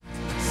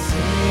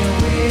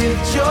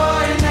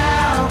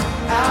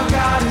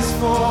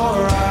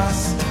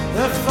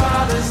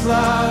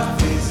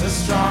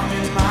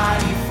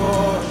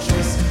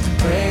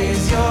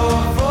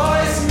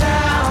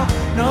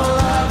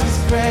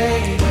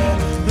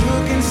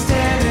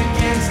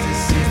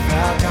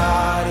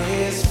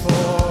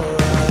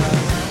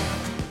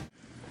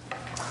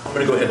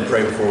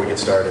pray before we get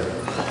started.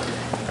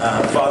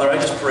 Father, I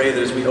just pray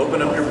that as we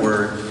open up your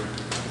word,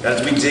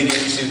 as we dig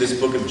into this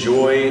book of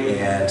joy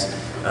and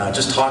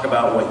just talk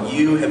about what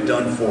you have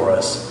done for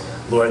us,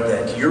 Lord,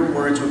 that your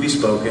words would be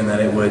spoken, that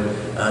it would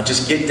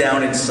just get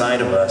down inside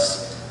of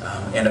us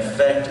and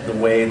affect the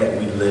way that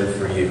we live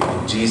for you.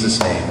 In Jesus'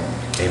 name,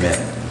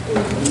 amen.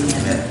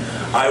 Amen.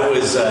 I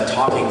was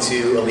talking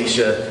to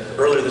Alicia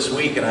earlier this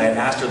week, and I had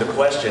asked her the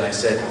question. I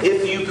said,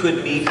 if you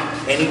could meet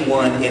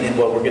anyone in it,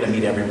 well, we're going to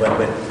meet everybody,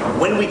 but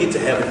when we get to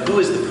heaven, who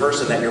is the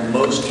person that you're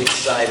most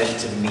excited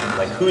to meet?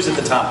 Like, who's at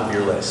the top of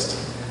your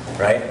list,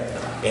 right?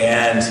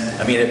 And,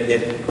 I mean,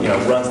 it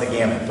runs the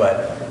gamut,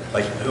 but,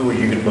 like, who are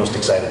you most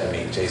excited to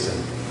meet,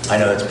 Jason? I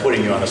know that's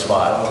putting you on the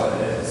spot. Oh,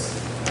 it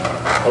is.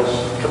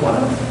 Oh, come on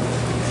up.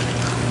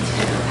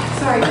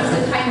 Sorry,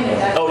 just the timing of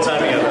that. Oh,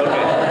 timing of,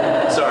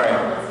 okay. Sorry.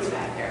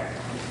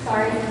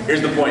 Sorry.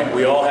 Here's the point.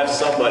 We all have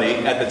somebody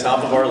at the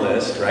top of our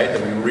list, right,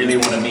 that we really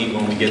want to meet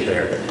when we get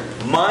there.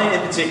 Mine in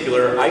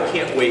particular, I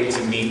can't wait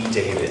to meet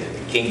David,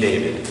 King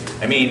David.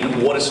 I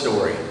mean, what a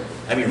story.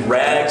 I mean,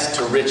 rags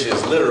to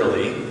riches,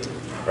 literally,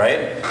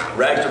 right?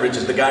 Rags to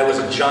riches. The guy was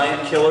a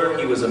giant killer.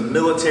 He was a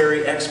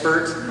military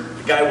expert.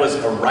 The guy was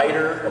a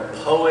writer, a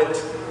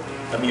poet,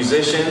 a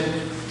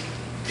musician.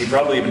 He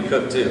probably even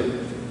cooked too.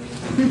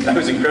 That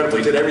was incredible.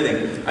 He did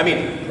everything. I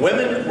mean,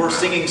 women were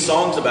singing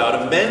songs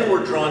about him. Men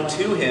were drawn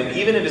to him.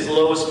 Even in his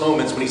lowest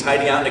moments, when he's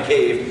hiding out in a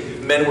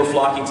cave, men were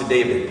flocking to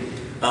David.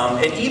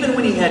 And even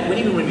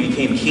when he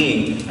became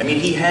king, I mean,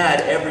 he had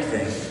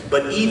everything.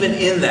 But even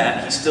in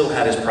that, he still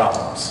had his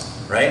problems,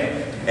 right?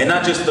 And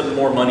not just the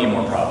more money,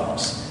 more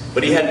problems.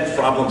 But he had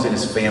problems in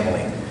his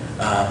family.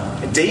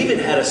 David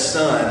had a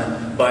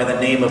son by the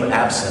name of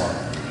Absalom.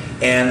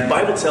 And the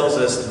Bible tells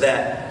us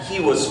that he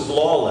was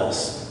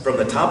flawless from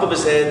the top of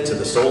his head to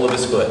the sole of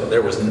his foot.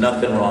 There was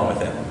nothing wrong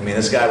with him. I mean,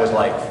 this guy was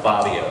like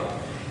Fabio.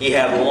 He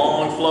had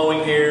long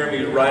flowing hair.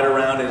 He would ride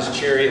around in his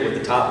chariot with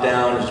the top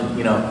down,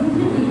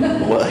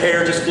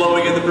 hair just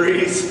flowing in the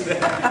breeze.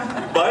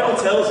 The Bible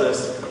tells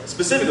us,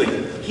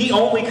 specifically, he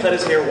only cut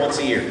his hair once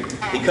a year.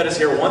 He cut his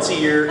hair once a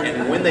year,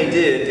 and when they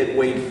did, it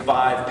weighed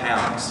 5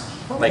 pounds.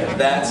 Like,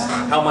 that's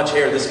how much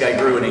hair this guy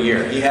grew in a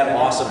year. He had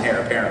awesome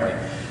hair, apparently.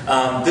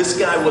 This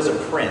guy was a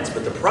prince,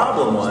 but the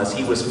problem was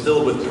he was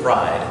filled with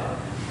pride.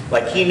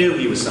 Like, he knew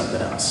he was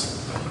something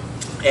else.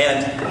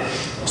 And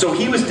so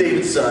he was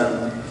David's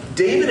son.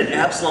 David and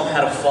Absalom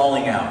had a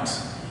falling out.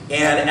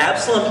 And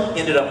Absalom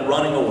ended up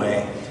running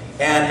away.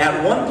 And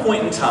at one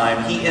point in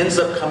time, he ends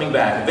up coming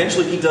back.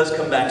 Eventually, he does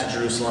come back to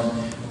Jerusalem.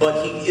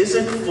 But he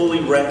isn't fully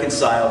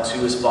reconciled to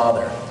his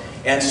father.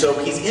 And so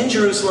he's in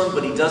Jerusalem,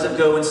 but he doesn't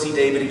go and see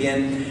David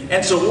again.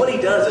 And so what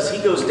he does is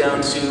he goes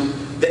down to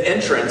the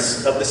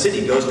entrance of the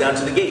city, goes down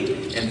to the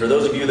gate. And for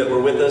those of you that were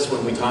with us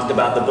when we talked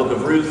about the book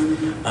of Ruth,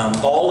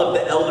 all of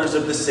the elders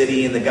of the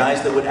city and the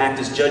guys that would act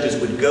as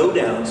judges would go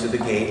down to the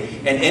gate,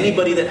 and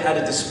anybody that had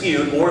a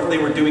dispute, or if they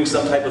were doing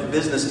some type of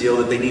business deal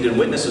that they needed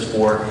witnesses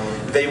for,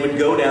 they would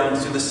go down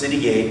to the city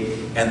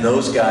gate, and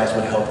those guys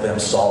would help them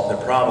solve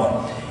their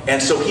problem.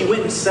 And so he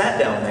went and sat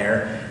down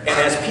there, and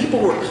as people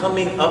were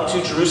coming up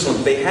to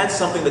Jerusalem, they had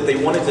something that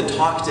they wanted to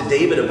talk to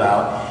David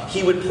about.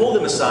 He would pull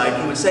them aside.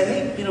 He would say,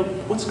 hey,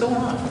 what's going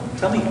on?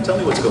 Tell me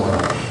what's going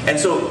on. And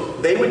so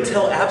they would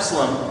tell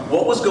Absalom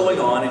what was going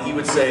on, and he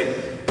would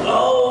say,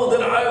 oh,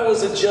 that I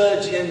was a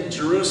judge in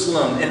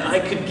Jerusalem, and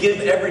I could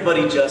give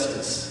everybody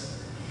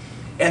justice.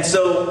 And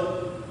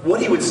so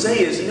what he would say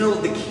is,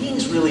 the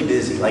king's really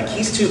busy. Like,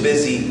 he's too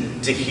busy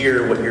to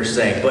hear what you're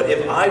saying. But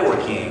if I were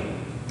king,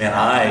 man,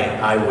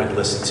 I would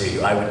listen to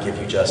you. I would give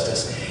you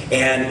justice.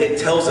 And it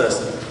tells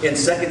us in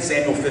 2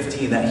 Samuel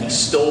 15 that he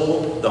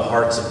stole the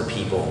hearts of the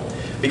people.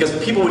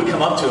 Because people would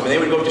come up to him and they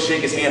would go up to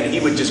shake his hand, and he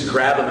would just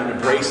grab them and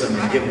embrace them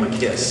and give them a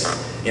kiss.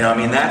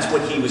 That's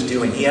what he was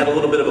doing. He had a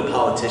little bit of a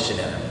politician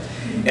in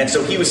him. And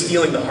so he was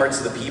stealing the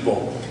hearts of the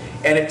people.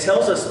 And it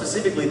tells us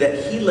specifically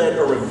that he led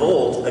a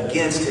revolt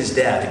against his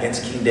dad,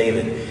 against King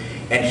David.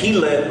 And he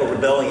led a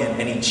rebellion,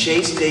 and he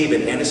chased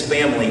David and his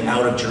family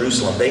out of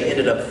Jerusalem. They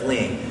ended up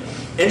fleeing.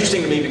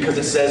 Interesting to me because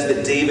it says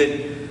that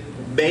David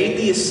made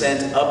the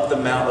ascent up the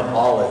Mount of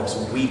Olives,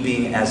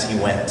 weeping as he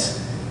went,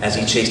 as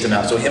he chased him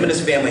out. So him and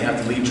his family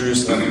have to leave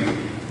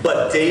Jerusalem.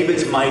 But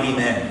David's mighty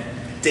men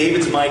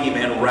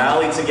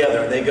rally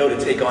together, and they go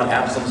to take on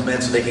Absalom's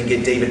men so they can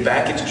get David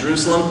back into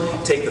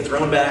Jerusalem, take the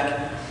throne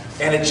back.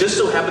 And it just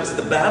so happens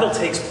that the battle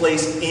takes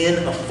place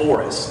in a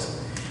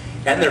forest.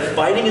 And they're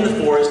fighting in the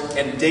forest,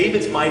 and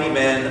David's mighty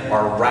men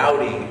are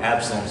routing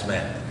Absalom's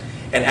men.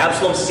 And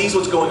Absalom sees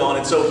what's going on,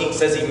 and so he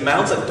says he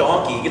mounts a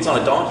donkey. He gets on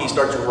a donkey,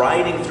 starts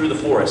riding through the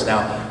forest.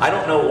 Now, I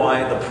don't know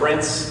why the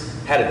prince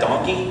had a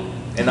donkey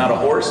and not a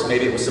horse.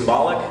 Maybe it was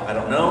symbolic. I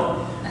don't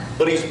know.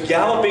 But he's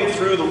galloping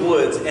through the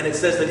woods, and it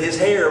says that his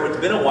hair,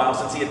 it's been a while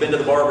since he had been to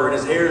the barber, and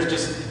his hair is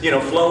just,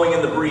 flowing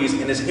in the breeze,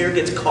 and his hair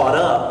gets caught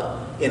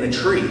up in a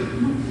tree.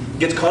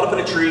 Gets caught up in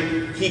a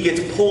tree. He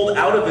gets pulled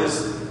out of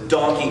his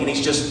donkey, and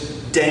he's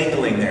just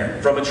dangling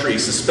there from a tree,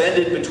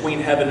 suspended between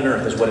heaven and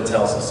earth, is what it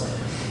tells us.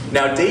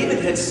 Now,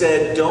 David had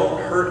said,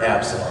 don't hurt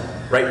Absalom,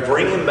 right?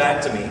 Bring him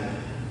back to me.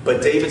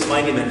 But David's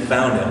mighty men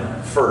found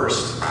him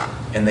first,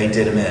 and they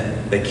did him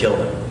in. They killed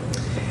him.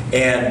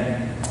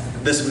 And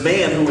this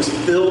man who was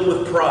filled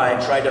with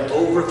pride tried to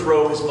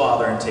overthrow his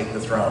father and take the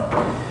throne.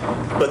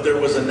 But there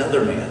was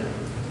another man,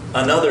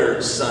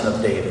 another son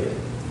of David,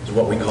 is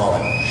what we call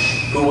him,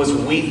 who was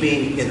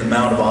weeping in the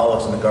Mount of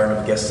Olives in the Garden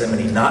of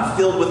Gethsemane, not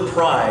filled with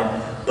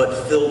pride,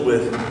 but filled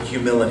with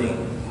humility.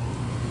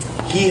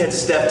 He had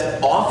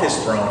stepped off his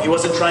throne. He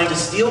wasn't trying to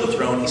steal the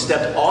throne. He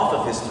stepped off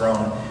of his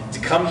throne to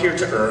come here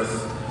to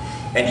earth.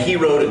 And he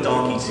rode a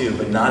donkey too,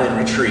 but not in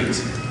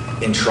retreat,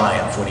 in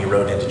triumph when he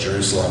rode into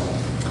Jerusalem.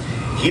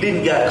 He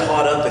didn't get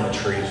caught up in a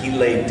tree. He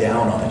laid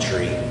down on the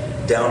tree,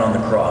 down on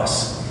the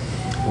cross.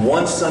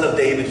 One son of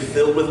David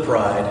filled with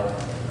pride,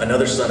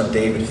 another son of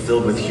David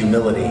filled with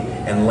humility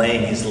and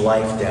laying his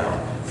life down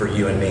for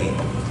you and me.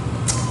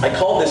 I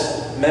call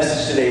this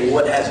message today,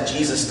 What Has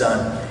Jesus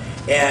Done?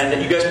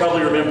 And you guys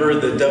probably remember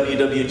the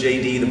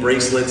WWJD, the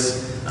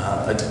bracelets.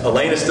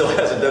 Elena still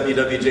has a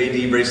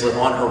WWJD bracelet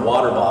on her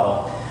water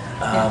bottle,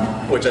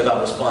 which I thought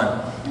was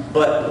fun.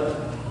 But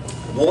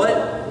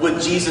what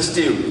would Jesus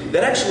do?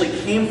 That actually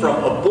came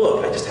from a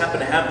book. I just happen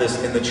to have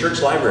this in the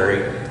church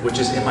library, which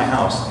is in my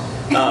house.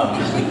 A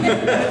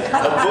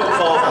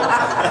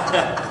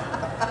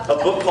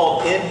book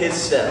called In His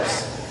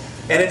Steps.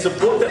 And it's a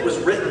book that was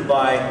written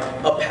by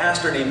a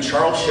pastor named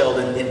Charles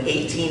Sheldon in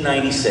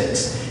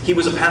 1896. He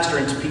was a pastor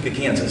in Topeka,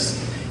 Kansas.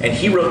 And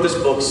he wrote this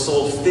book,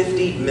 sold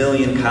 50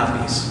 million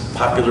copies.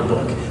 Popular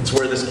book. It's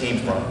where this came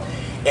from.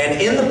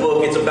 And in the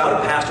book, it's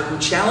about a pastor who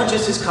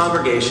challenges his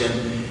congregation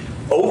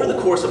over the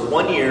course of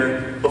 1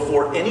 year,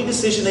 before any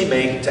decision they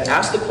make, to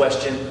ask the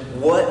question,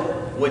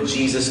 what would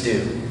Jesus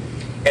do?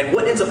 And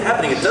what ends up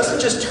happening, it doesn't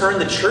just turn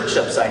the church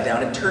upside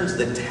down, it turns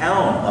the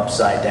town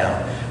upside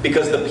down.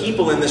 Because the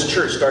people in this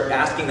church start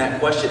asking that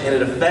question, and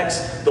it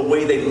affects the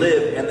way they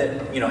live, and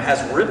that,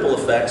 has ripple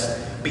effects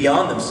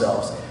beyond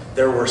themselves.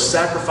 There were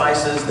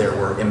sacrifices, there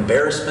were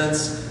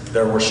embarrassments,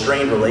 there were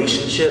strained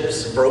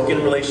relationships,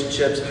 broken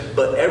relationships,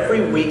 but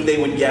every week they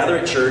would gather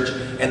at church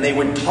and they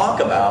would talk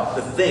about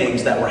the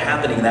things that were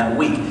happening that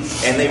week.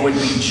 And they would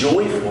be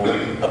joyful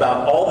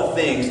about all the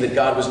things that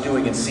God was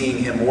doing and seeing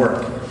Him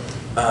work.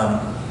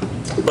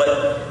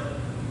 But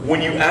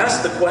when you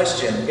ask the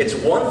question, it's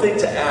one thing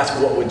to ask,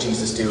 what would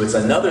Jesus do? It's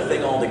another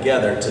thing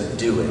altogether to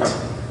do it,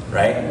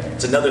 right?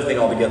 It's another thing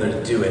altogether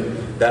to do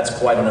it. That's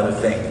quite another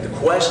thing. The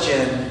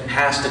question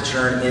has to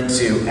turn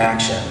into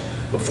action.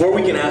 Before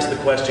we can ask the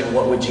question,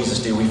 what would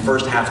Jesus do? We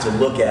first have to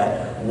look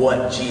at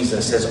what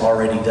Jesus has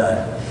already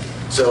done.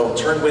 So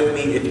turn with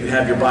me, if you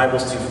have your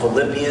Bibles, to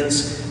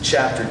Philippians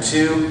chapter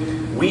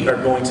 2. We are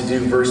going to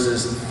do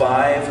verses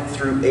 5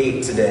 through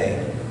 8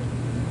 today.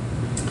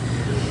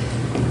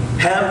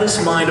 Have this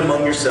mind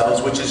among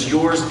yourselves, which is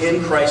yours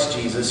in Christ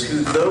Jesus,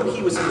 who, though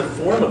he was in the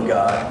form of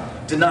God,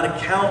 did not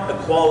account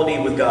equality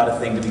with God a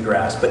thing to be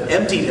grasped, but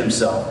emptied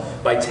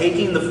himself by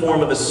taking the form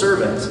of a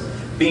servant,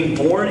 being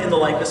born in the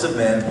likeness of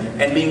men,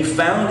 and being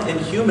found in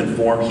human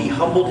form, he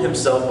humbled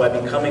himself by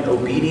becoming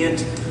obedient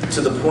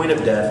to the point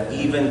of death,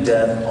 even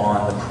death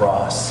on the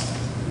cross.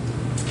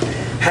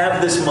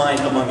 Have this mind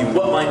among you.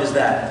 What mind is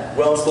that?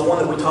 Well, it's the one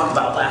that we talked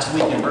about last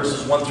week in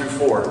verses 1 through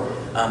 4.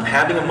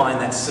 Having a mind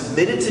that's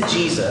submitted to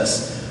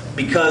Jesus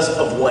because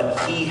of what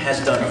he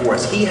has done for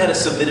us. He had a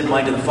submitted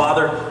mind to the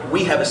Father.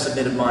 We have a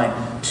submitted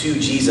mind to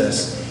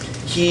Jesus.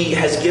 He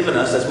has given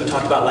us, as we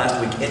talked about last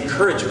week,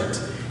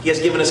 encouragement. He has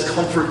given us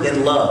comfort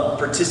in love,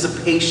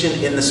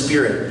 participation in the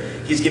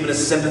Spirit. He's given us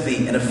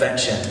sympathy and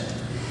affection.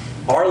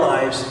 Our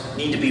lives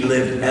need to be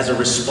lived as a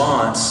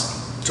response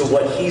to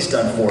what he's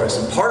done for us.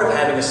 And part of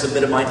having a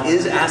submitted mind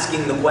is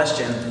asking the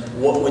question,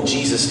 what would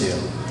Jesus do?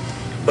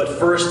 But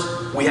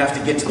first, we have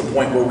to get to the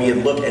point where we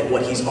look at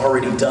what he's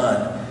already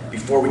done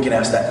before we can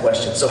ask that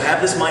question. So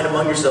have this mind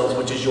among yourselves,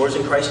 which is yours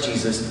in Christ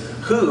Jesus,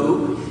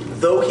 who,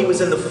 though he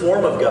was in the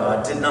form of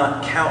God, did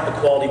not count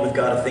equality with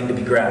God a thing to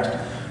be grasped.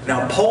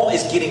 Now, Paul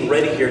is getting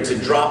ready here to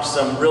drop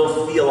some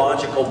real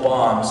theological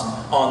bombs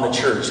on the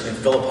church in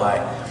Philippi.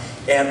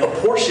 And a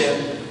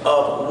portion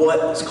of what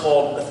is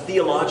called a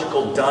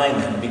theological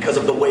diamond, because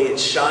of the way it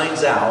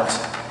shines out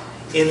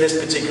in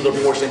this particular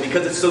portion,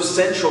 because it's so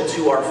central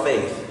to our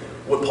faith,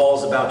 what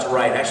Paul's about to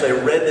write. Actually,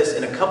 I read this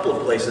in a couple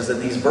of places, that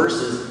these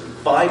verses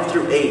 5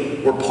 through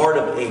 8 were part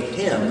of a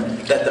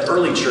hymn that the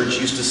early church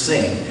used to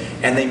sing.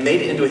 And they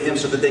made it into a hymn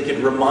so that they could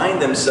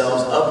remind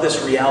themselves of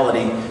this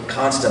reality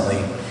constantly.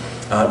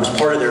 It was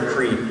part of their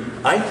creed.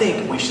 I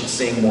think we should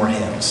sing more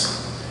hymns.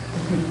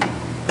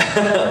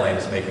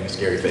 Elena's making a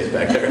scary face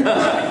back there.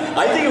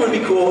 I think it would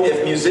be cool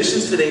if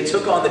musicians today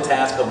took on the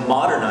task of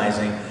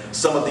modernizing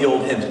some of the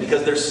old hymns,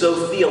 because they're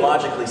so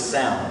theologically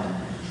sound.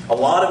 A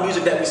lot of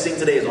music that we sing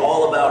today is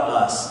all about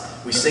us.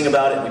 We sing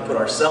about it, we put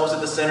ourselves at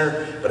the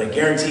center, but I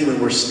guarantee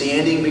when we're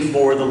standing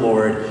before the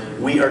Lord,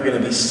 we are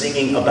going to be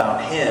singing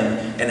about Him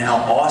and how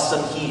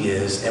awesome He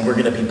is, and we're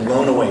going to be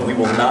blown away. We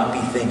will not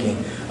be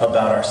thinking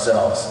about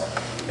ourselves.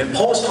 And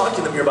Paul is talking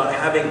to them here about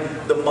having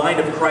the mind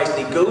of Christ,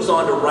 and he goes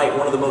on to write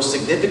one of the most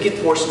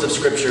significant portions of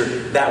Scripture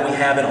that we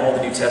have in all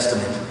the New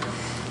Testament.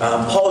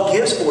 Paul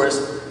gives for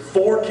us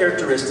 4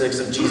 characteristics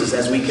of Jesus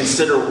as we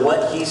consider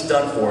what he's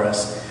done for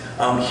us.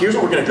 Here's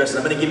what we're going to address, and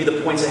I'm going to give you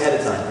the points ahead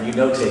of time for you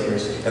note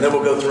takers, and then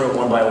we'll go through them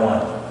one by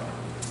one.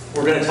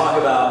 We're going to talk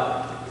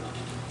about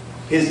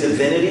his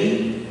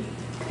divinity,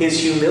 his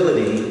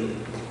humility,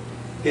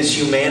 his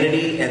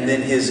humanity, and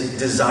then his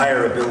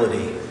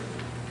desirability.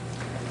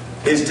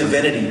 His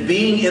divinity,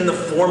 being in the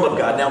form of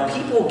God. Now,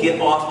 people get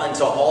off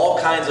into all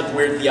kinds of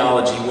weird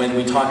theology when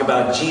we talk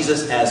about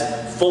Jesus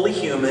as fully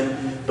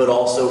human, but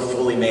also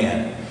fully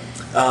man.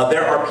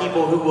 There are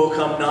people who will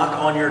come knock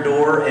on your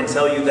door and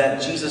tell you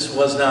that Jesus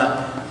was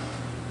not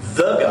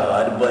the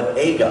God, but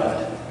a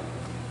God.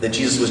 That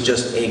Jesus was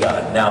just a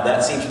God. Now,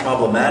 that seems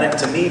problematic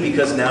to me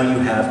because now you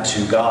have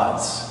 2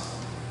 gods.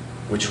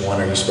 Which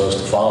one are you supposed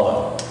to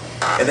follow?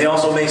 And they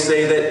also may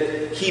say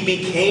that he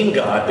became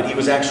God, but he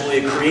was actually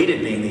a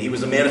created being. That he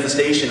was a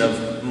manifestation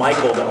of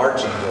Michael the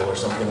archangel or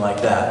something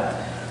like that.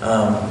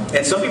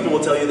 And some people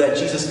will tell you that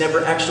Jesus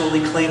never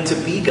actually claimed to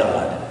be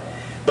God.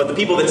 But the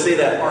people that say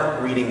that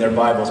aren't reading their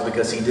Bibles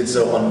because he did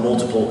so on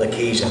multiple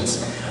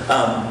occasions.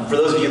 For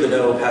those of you that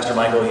know Pastor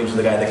Michael, he was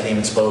the guy that came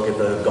and spoke at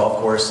the golf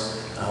course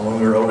when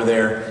we were over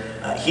there.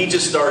 He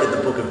just started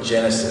the book of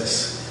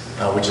Genesis,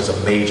 which is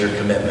a major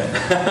commitment.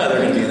 They're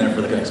going to be in there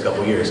for the next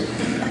couple years.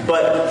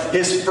 But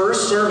his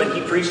first sermon,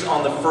 he preached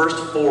on the first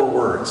 4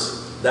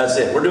 words. That's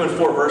it. We're doing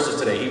 4 verses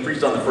today. He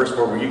preached on the first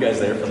 4. Were you guys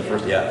there for the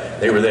first? Yeah,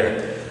 they were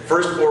there.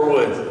 First 4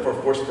 words.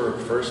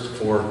 First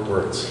 4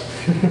 words.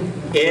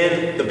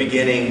 In the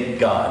beginning,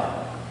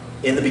 God.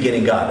 In the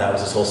beginning, God. That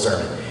was his whole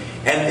sermon.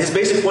 And his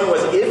basic point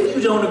was, if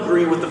you don't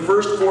agree with the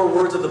first 4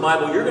 words of the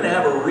Bible, you're going to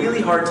have a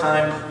really hard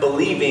time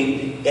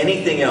believing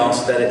anything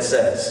else that it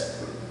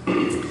says.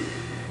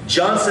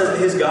 John says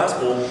in his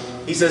gospel,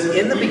 he says,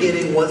 in the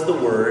beginning was the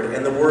Word,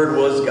 and the Word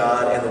was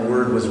God, and the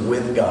Word was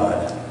with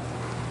God.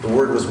 The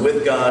Word was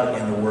with God,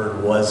 and the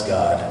Word was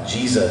God.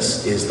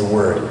 Jesus is the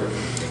Word.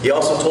 He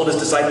also told his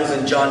disciples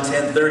in John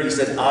 10:30, he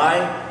said,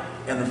 I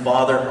and the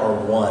Father are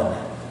one.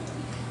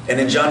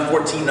 And in John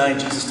 14:9,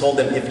 Jesus told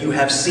them, if you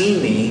have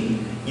seen me,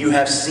 you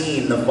have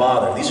seen the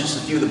Father. These are just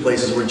a few of the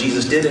places where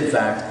Jesus did, in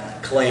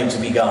fact, claim to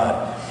be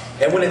God.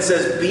 And when it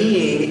says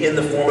being in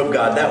the form of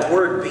God, that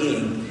word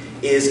being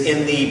is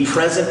in the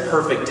present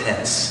perfect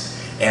tense.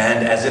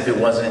 And as if it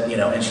wasn't,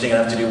 interesting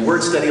enough to do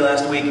word study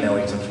last week, now we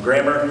get some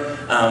grammar.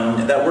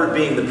 That word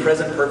being the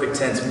present perfect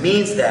tense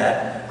means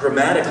that,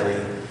 grammatically,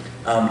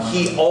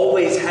 he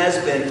always has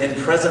been and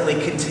presently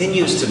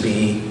continues to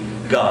be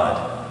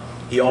God.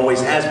 He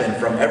always has been.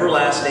 From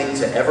everlasting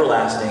to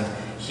everlasting,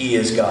 he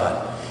is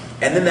God.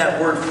 And then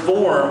that word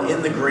form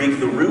in the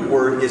Greek, the root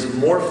word is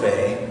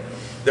morphe.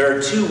 There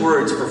are 2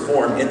 words for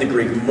form in the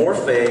Greek.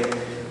 Morphe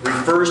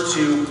refers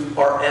to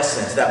our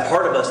essence, that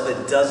part of us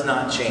that does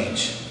not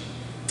change.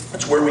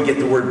 That's where we get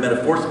the word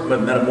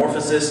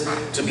metamorphosis,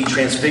 to be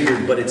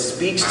transfigured, but it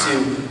speaks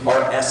to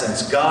our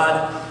essence.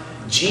 God,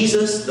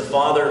 Jesus, the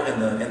Father,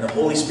 and the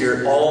Holy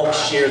Spirit all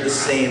share the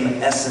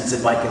same essence,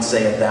 if I can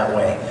say it that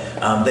way.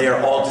 They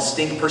are all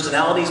distinct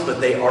personalities, but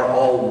they are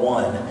all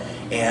one.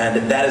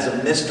 And that is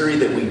a mystery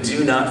that we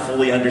do not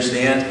fully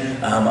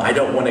understand. I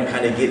don't want to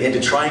kind of get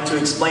into trying to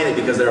explain it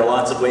because there are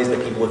lots of ways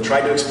that people have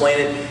tried to explain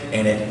it,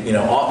 and it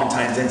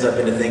oftentimes ends up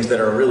into things that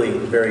are really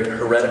very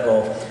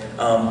heretical.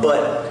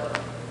 But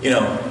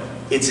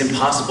it's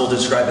impossible to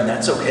describe, and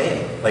that's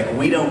okay. Like,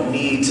 we don't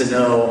need to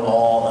know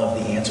all of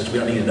the answers. We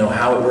don't need to know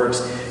how it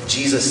works.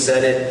 Jesus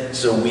said it,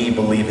 so we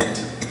believe it.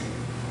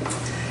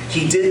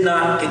 He did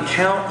not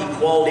count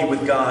equality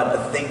with God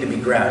a thing to be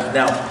grasped.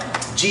 Now,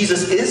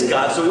 Jesus is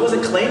God, so he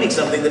wasn't claiming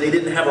something that he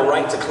didn't have a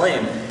right to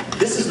claim.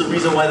 This is the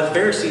reason why the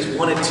Pharisees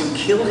wanted to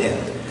kill him.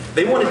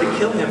 They wanted to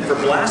kill him for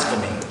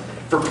blasphemy,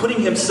 for putting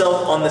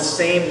himself on the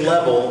same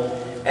level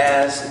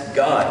as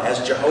God,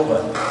 as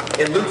Jehovah.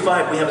 In Luke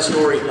 5, we have a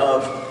story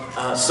of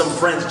some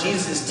friends.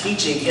 Jesus is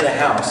teaching in a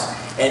house,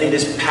 and it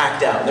is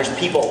packed out. There's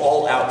people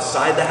all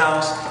outside the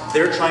house.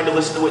 They're trying to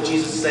listen to what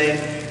Jesus is saying,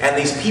 and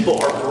these people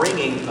are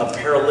bringing a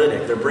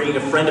paralytic. They're bringing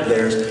a friend of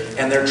theirs,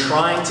 and they're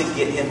trying to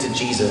get him to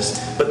Jesus,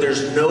 but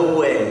there's no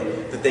way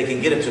that they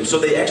can get him to him. So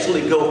they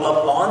actually go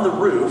up on the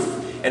roof,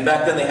 and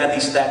back then they had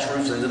these thatched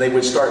roofs, and they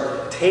would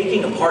start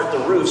taking apart the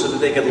roof so that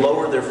they could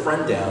lower their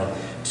friend down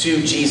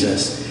to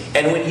Jesus.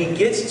 And when he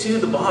gets to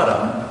the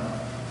bottom,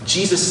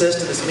 Jesus says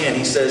to this man,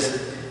 he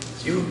says,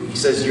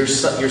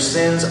 your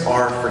sins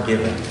are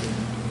forgiven.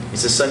 He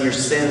says, son, your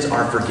sins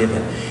are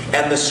forgiven.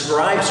 And the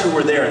scribes who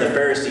were there and the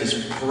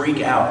Pharisees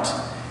freak out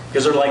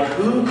because they're like,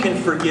 who can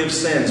forgive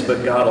sins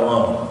but God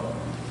alone?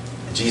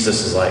 And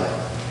Jesus is like,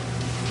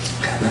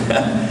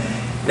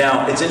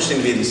 now, it's interesting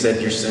to me that he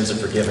said your sins are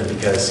forgiven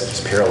because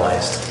he's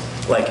paralyzed.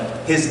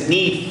 Like, his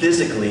need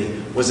physically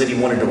was that he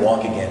wanted to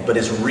walk again, but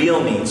his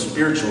real need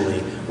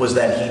spiritually was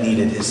that he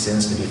needed his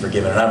sins to be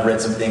forgiven. And I've read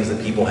some things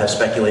that people have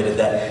speculated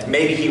that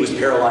maybe he was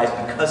paralyzed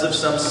because of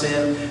some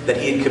sin that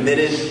he had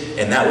committed,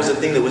 and that was the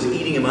thing that was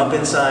eating him up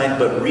inside,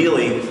 but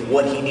really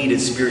what he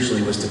needed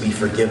spiritually was to be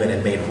forgiven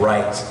and made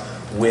right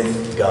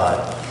with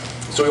God.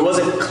 So he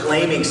wasn't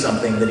claiming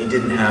something that he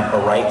didn't have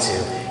a right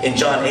to. In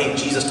John 8,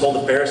 Jesus told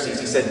the Pharisees,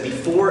 he said,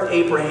 before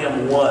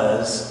Abraham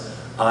was,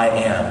 I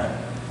am.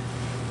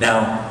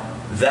 Now,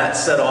 that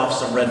set off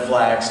some red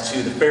flags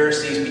to the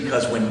Pharisees,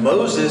 because when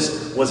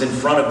Moses was in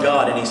front of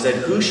God and he said,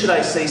 "Who should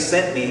I say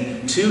sent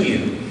me to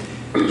you?"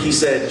 He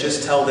said,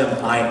 "Just tell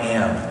them I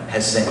am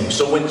has sent you."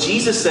 So when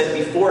Jesus said,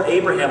 "Before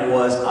Abraham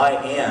was, I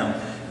am,"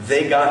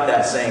 they got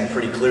that saying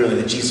pretty clearly,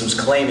 that Jesus was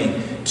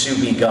claiming to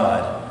be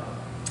God.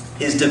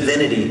 His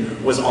divinity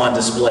was on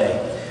display.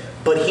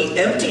 But he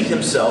emptied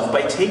himself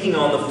by taking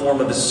on the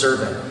form of a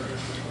servant.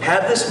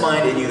 Have this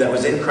mind in you that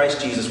was in Christ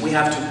Jesus. We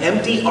have to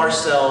empty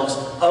ourselves,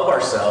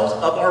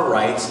 of our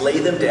rights, lay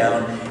them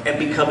down, and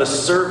become a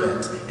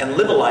servant and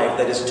live a life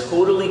that is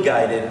totally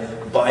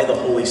guided by the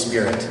Holy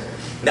Spirit.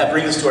 And that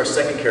brings us to our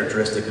second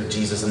characteristic of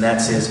Jesus, and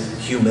that's his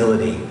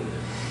humility.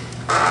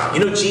 You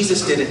know,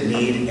 Jesus didn't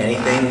need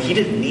anything. He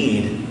didn't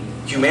need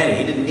humanity.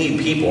 He didn't need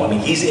people. I mean,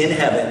 he's in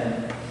heaven,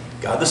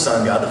 God the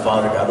Son, God the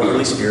Father, God the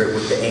Holy Spirit,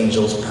 with the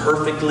angels,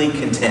 perfectly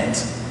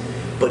content.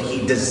 But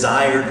he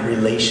desired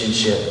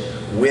relationship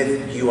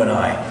with you and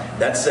I.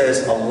 That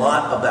says a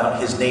lot about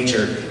his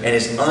nature and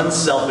his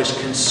unselfish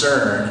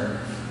concern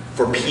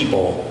for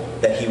people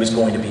that he was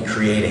going to be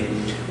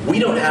creating. We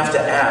don't have to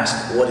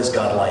ask, what is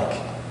God like?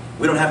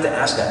 We don't have to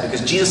ask that,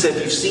 because Jesus said,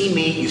 if you've seen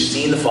me, you've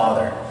seen the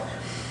Father.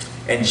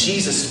 And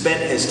Jesus spent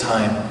his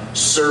time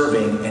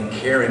serving and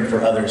caring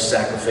for others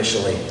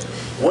sacrificially.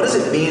 What does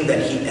it mean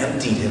that he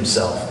emptied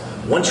himself?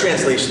 One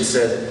translation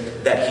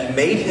said that he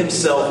made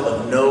himself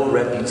of no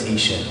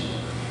reputation.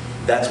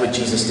 That's what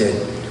Jesus did.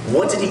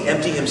 What did he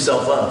empty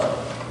himself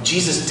of?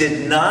 Jesus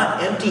did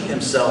not empty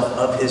himself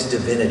of his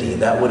divinity.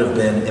 That would have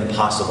been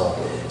impossible.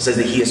 It says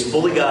that he is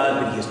fully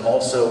God, but he is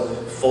also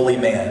fully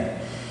man.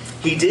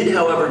 He did,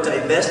 however,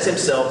 divest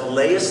himself,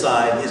 lay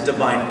aside his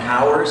divine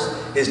powers,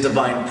 his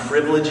divine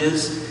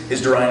privileges,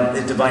 his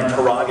divine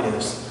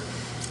prerogatives.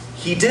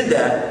 He did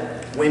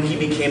that when he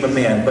became a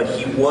man, but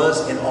he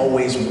was and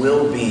always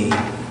will be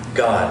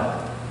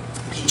God.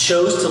 He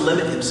chose to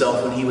limit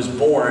himself when he was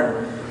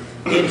born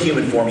in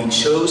human form. He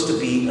chose to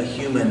be a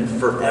human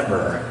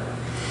forever.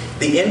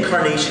 The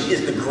incarnation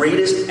is the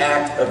greatest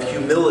act of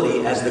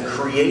humility, as the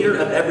creator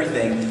of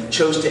everything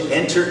chose to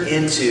enter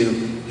into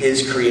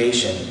his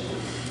creation.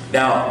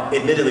 Now,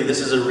 admittedly,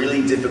 this is a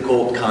really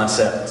difficult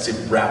concept to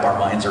wrap our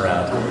minds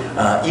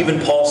around.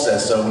 Even Paul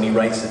says so when he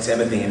writes to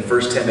Timothy in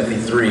 1 Timothy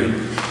 3.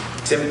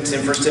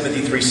 In 1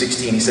 Timothy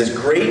 3:16, he says,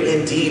 "Great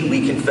indeed,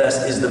 we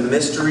confess, is the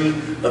mystery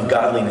of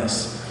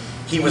godliness.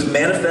 He was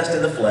manifest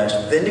in the flesh,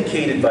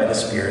 vindicated by the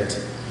Spirit,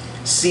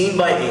 seen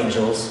by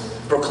angels,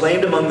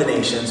 proclaimed among the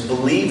nations,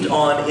 believed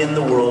on in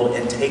the world,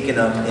 and taken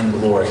up in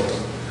glory."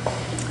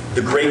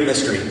 The great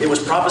mystery. It was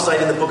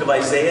prophesied in the book of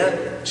Isaiah,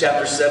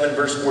 chapter 7,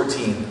 verse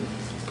 14.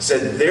 It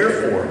said,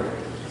 "Therefore,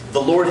 the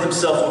Lord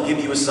himself will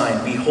give you a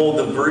sign. Behold,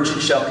 the virgin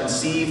shall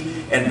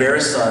conceive and bear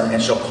a son,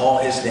 and shall call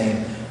his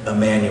name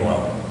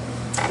Emmanuel."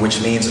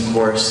 Which means, of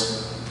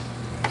course,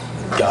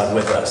 God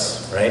with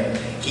us, right?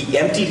 He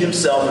emptied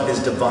himself of his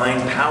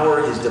divine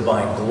power, his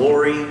divine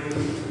glory,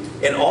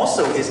 and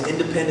also his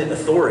independent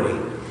authority.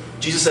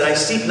 Jesus said, "I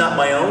seek not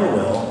my own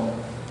will,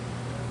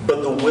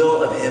 but the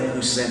will of him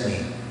who sent me."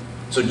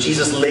 So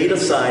Jesus laid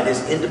aside his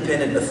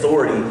independent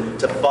authority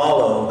to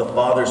follow the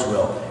Father's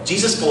will.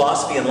 Jesus'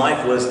 philosophy in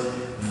life was,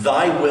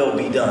 "Thy will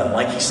be done."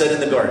 Like he said in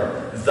the garden,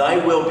 "Thy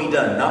will be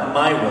done, not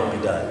my will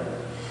be done."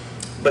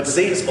 But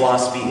Satan's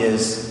philosophy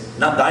is,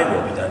 "Not thy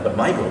will be done, but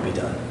my will be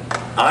done."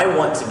 I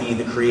want to be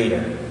the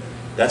creator.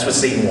 That's what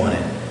Satan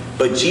wanted.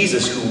 But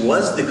Jesus, who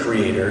was the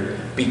creator,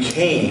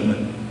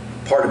 became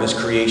part of his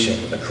creation,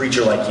 a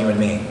creature like you and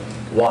me.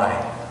 Why?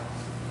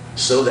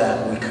 So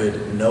that we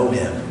could know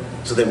him.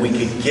 So that we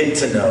could get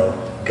to know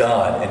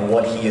God and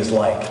what he is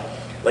like.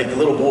 Like the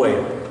little boy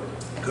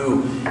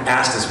who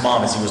asked his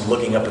mom as he was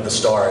looking up at the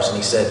stars, and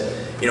he said,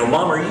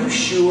 "Mom, are you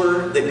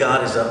sure that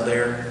God is up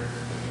there?"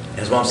 And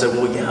his mom said,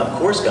 "Well, yeah, of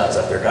course God's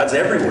up there. God's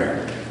everywhere."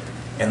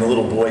 And the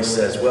little boy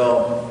says,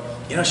 "Well,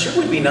 sure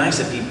would be nice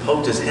if he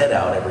poked his head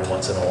out every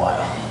once in a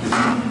while."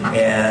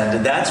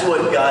 And that's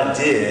what God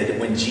did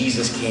when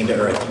Jesus came to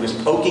earth. He was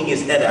poking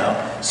his head out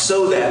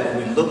so that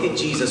when we look at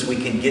Jesus, we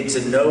can get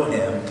to know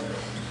him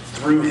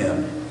through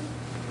him.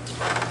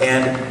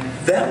 And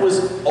that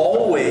was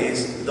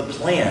always the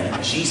plan.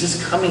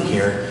 Jesus coming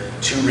here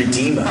to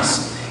redeem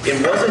us.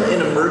 It wasn't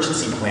an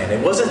emergency plan. It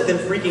wasn't them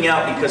freaking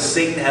out because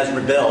Satan has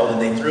rebelled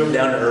and they threw him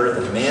down to earth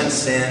and man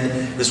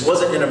sinned. This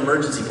wasn't an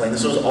emergency plan.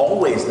 This was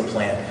always the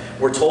plan.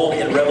 We're told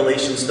in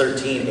Revelation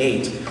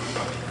 13:8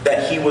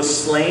 that he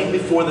was slain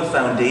before the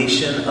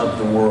foundation of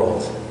the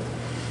world.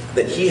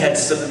 That he had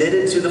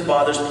submitted to the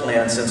Father's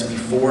plan since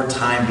before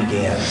time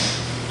began.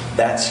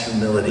 That's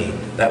humility.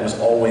 That was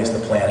always the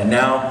plan. And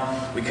now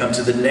we come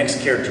to the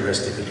next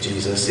characteristic of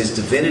Jesus. His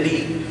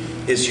divinity,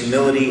 his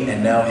humility,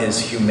 and now his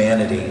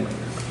humanity.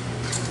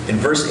 In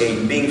verse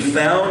 8, being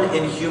found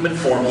in human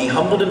form, he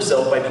humbled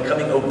himself by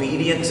becoming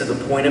obedient to the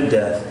point of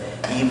death,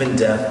 even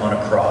death on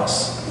a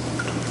cross.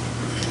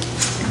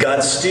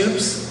 God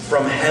stoops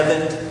from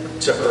heaven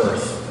to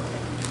earth,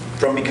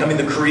 from becoming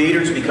the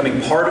creator to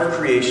becoming part of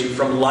creation,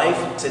 from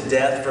life to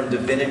death, from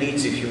divinity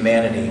to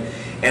humanity.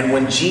 And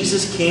when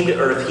Jesus came to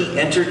earth, he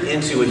entered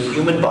into a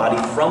human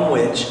body from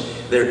which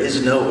there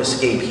is no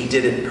escape. He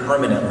did it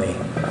permanently.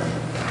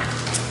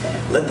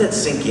 Let that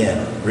sink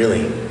in,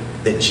 really,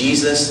 that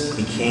Jesus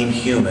became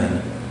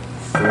human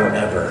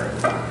forever.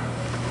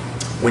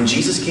 When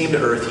Jesus came to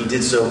earth, he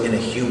did so in a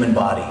human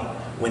body.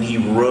 When he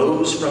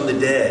rose from the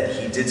dead,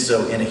 he did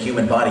so in a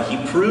human body. He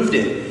proved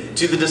it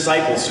to the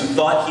disciples who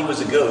thought he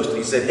was a ghost.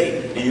 He said,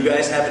 hey, do you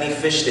guys have any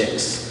fish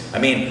sticks? I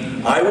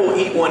mean, I will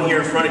eat one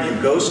here in front of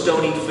you. Ghosts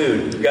don't eat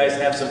food. You guys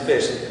have some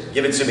fish.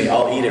 Give it to me.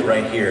 I'll eat it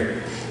right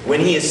here. When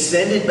he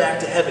ascended back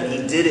to heaven,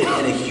 he did it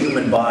in a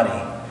human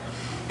body.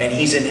 And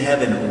he's in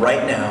heaven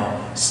right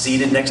now,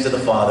 seated next to the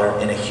Father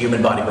in a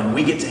human body. When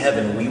we get to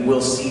heaven, we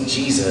will see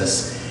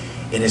Jesus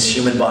in his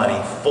human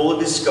body, full of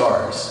his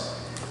scars.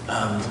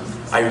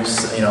 I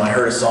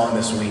heard a song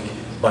this week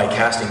by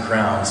Casting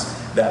Crowns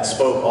that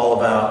spoke all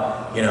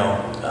about,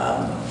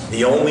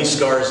 the only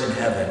scars in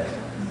heaven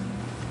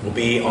will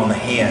be on the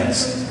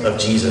hands of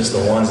Jesus,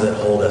 the ones that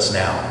hold us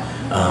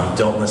now.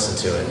 Don't listen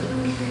to it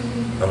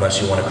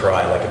unless you want to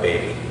cry like a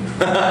baby.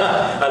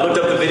 I looked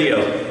up the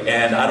video,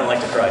 and I don't like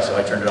to cry, so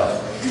I turned it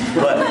off.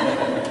 But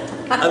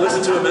I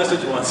listened to a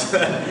message once.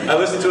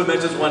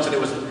 And it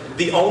was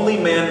the only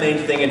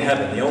man-made thing in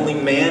heaven. The only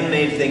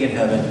man-made thing in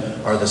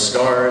heaven are the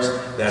scars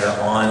that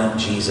are on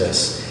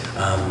Jesus.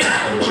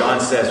 And John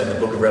says in the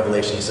book of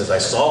Revelation, he says, I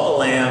saw a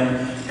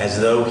lamb as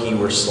though he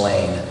were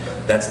slain.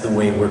 That's the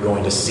way we're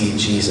going to see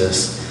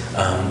Jesus.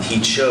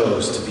 He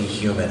chose to be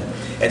human.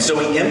 And so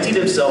he emptied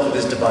himself of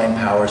his divine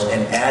powers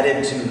and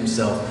added to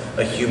himself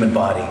a human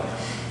body.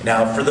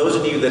 Now, for those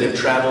of you that have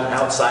traveled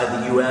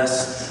outside the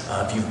U.S.,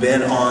 if you've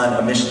been on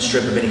a mission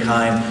trip of any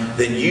kind,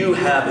 then you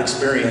have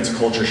experienced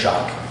culture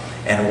shock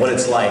and what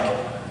it's like.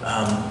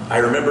 I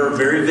remember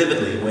very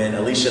vividly when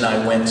Alicia and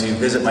I went to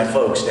visit my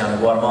folks down in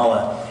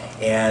Guatemala,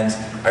 and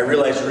I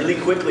realized really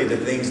quickly the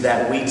things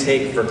that we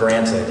take for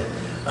granted,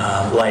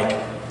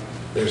 like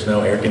there's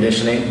no air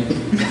conditioning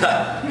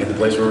in the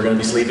place where we're going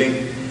to be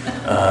sleeping.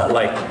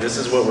 Like, this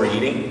is what we're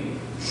eating.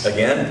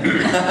 Again,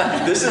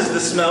 this is the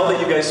smell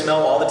that you guys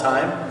smell all the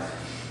time.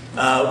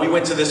 We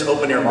went to this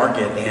open air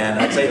market, and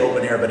I'd say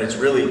open air, but it's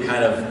really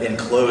kind of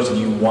enclosed, and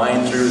you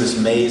wind through this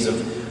maze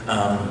of,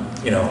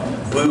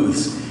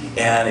 booths.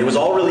 And it was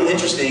all really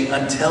interesting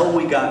until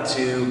we got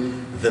to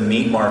the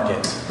meat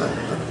market.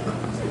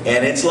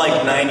 And it's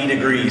like 90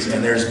 degrees,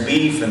 and there's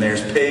beef, and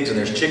there's pigs, and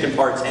there's chicken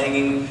parts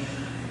hanging.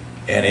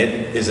 And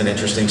it is an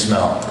interesting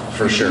smell,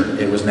 for sure.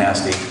 It was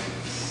nasty.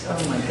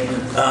 Oh my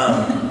goodness.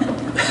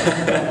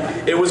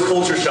 It was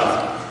culture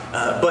shock.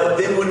 But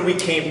then when we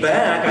came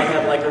back, I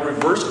had like a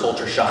reverse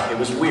culture shock. It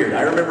was weird.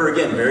 I remember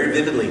again very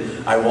vividly,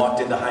 I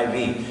walked into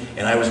Hy-Vee,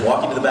 and I was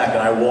walking to the back, and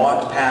I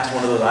walked past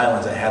one of those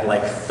islands that had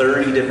like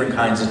 30 different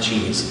kinds of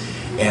cheese.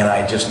 And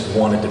I just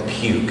wanted to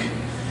puke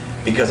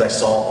because I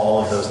saw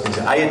all of those things.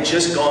 I had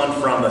just gone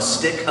from a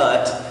stick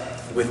hut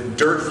with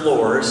dirt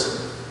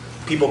floors,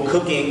 people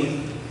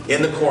cooking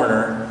in the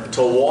corner,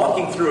 to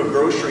walking through a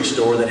grocery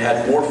store that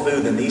had more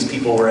food than these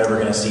people were ever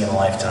going to see in a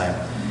lifetime.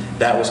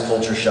 That was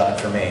culture shock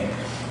for me.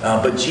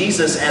 But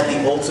Jesus had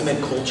the ultimate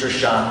culture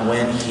shock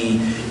when he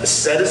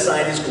set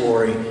aside his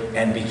glory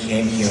and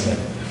became human.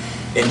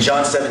 In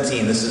John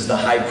 17, this is the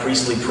high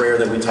priestly prayer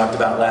that we talked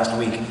about last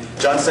week.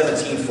 John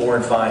 17, 4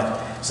 and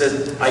 5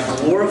 says, I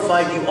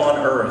glorified you on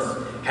earth,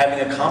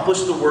 having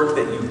accomplished the work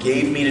that you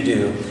gave me to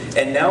do.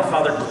 And now,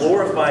 Father,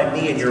 glorify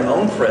me in your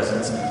own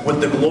presence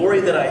with the glory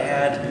that I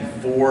had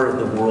before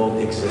the world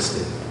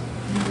existed.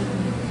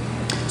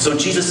 So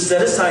Jesus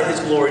set aside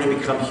his glory to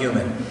become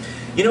human.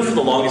 For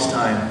the longest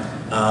time,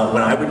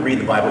 when I would read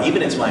the Bible,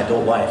 even into my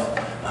adult life,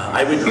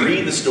 I would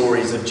read the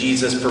stories of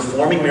Jesus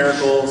performing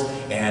miracles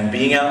and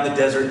being out in the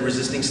desert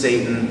resisting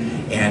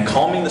Satan and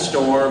calming the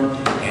storm.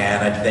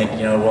 And I'd think,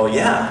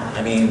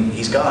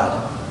 he's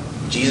God.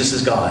 Jesus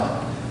is God.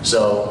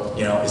 So,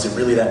 is it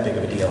really that big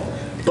of a deal?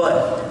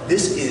 But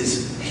this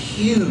is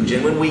huge.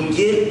 And when we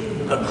get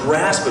a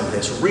grasp of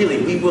this,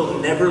 really, we will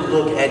never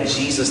look at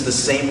Jesus the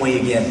same way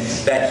again.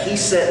 That he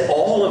set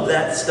all of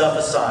that stuff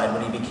aside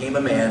when he became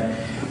a man,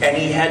 and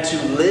he had to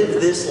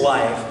live this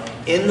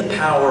life in the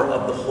power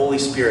of the Holy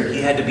Spirit.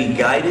 He had to be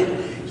guided.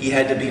 He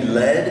had to be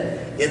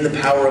led in the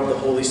power of the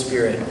Holy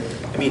Spirit.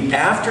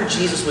 After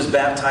Jesus was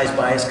baptized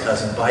by his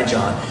cousin, by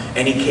John,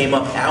 and he came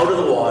up out of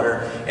the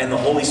water, and the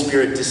Holy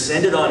Spirit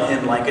descended on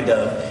him like a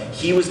dove,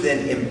 he was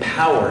then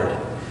empowered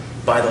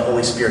by the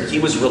Holy Spirit. He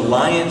was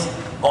reliant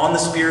on the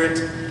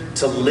Spirit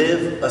to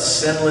live a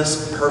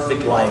sinless,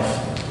 perfect life.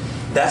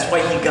 That's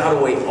why he got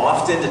away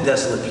often to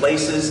desolate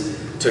places,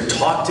 to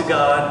talk to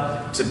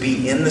God, to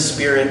be in the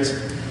Spirit,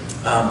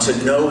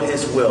 to know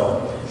his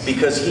will.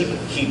 Because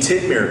he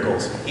did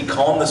miracles. He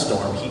calmed the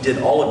storm. He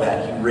did all of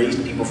that. He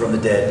raised people from the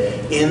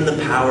dead in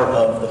the power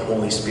of the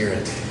Holy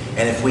Spirit.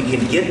 And if we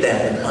can get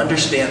that and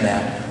understand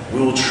that, we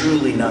will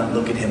truly not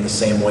look at him the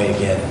same way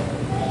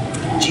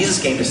again.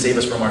 Jesus came to save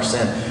us from our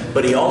sin,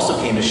 but he also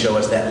came to show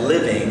us that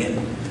living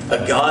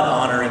a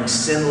God-honoring,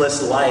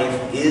 sinless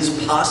life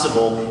is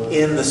possible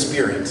in the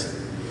Spirit.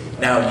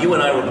 Now, you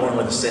and I were born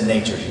with a sin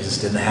nature.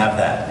 Jesus didn't have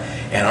that.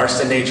 And our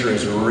sin nature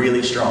is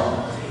really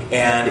strong.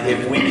 And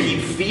if we keep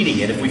feeding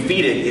it, if we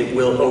feed it, it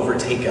will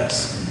overtake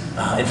us.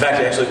 In fact,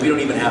 actually, we don't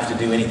even have to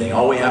do anything.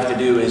 All we have to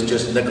do is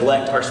just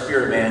neglect our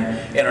spirit man,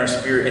 and our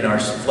spirit and our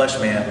flesh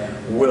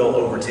man will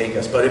overtake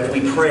us. But if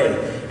we pray,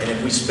 and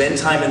if we spend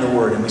time in the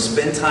Word, and we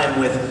spend time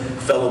with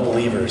fellow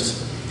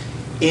believers,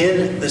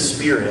 in the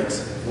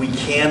Spirit, we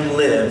can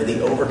live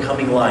the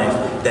overcoming life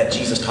that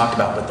Jesus talked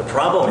about. But the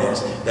problem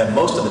is that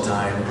most of the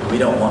time, we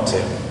don't want to.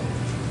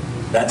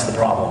 That's the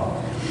problem.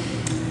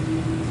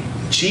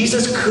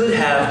 Jesus could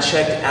have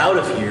checked out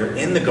of here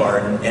in the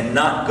garden and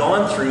not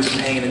gone through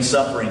the pain and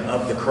suffering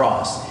of the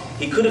cross.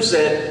 He could have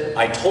said,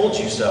 I told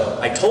you so.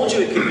 I told you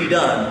it could be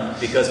done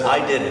because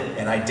I did it.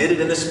 And I did it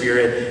in the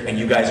Spirit. And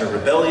you guys are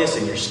rebellious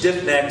and you're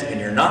stiff-necked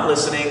and you're not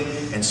listening.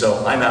 And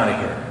so I'm out of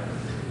here.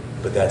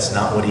 But that's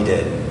not what he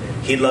did.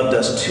 He loved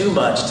us too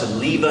much to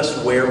leave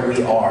us where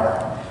we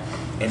are.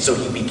 And so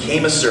he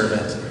became a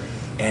servant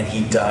and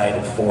he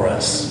died for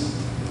us.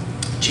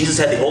 Jesus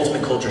had the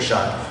ultimate culture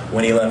shock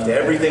when he left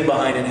everything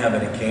behind in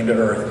heaven and came to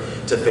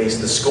earth to face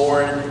the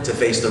scorn, to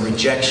face the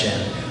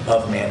rejection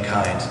of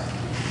mankind.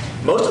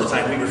 Most of the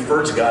time we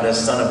refer to God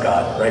as Son of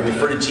God, right? We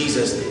refer to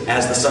Jesus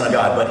as the Son of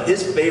God. But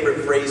his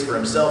favorite phrase for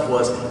himself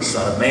was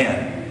Son of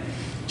Man.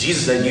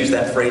 Jesus had used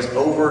that phrase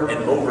over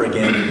and over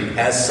again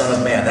as Son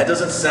of Man. That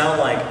doesn't sound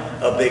like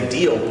a big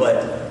deal,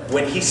 but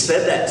when he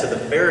said that to the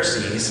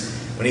Pharisees,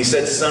 when he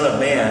said Son of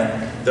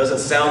Man, doesn't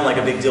sound like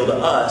a big deal to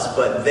us,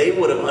 but they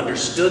would have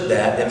understood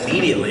that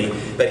immediately,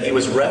 that he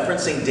was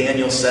referencing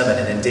Daniel 7.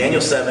 And in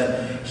Daniel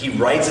 7, he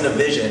writes in a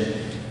vision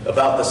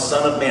about the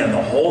Son of Man. And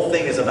the whole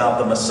thing is about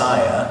the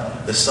Messiah,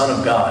 the Son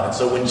of God. And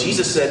so when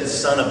Jesus said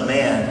Son of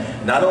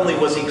Man, not only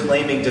was he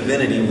claiming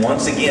divinity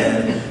once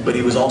again, but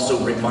he was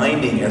also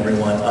reminding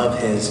everyone of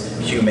his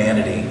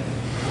humanity.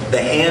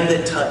 The hand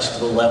that touched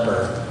the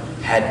leper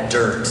had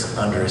dirt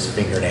under his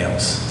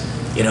fingernails.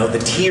 You know, the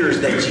tears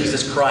that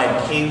Jesus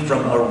cried came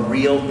from a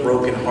real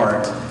broken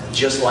heart,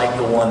 just like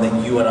the one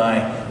that you and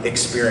I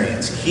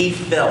experience. He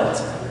felt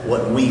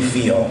what we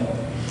feel.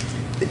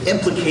 The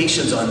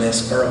implications on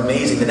this are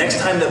amazing. The next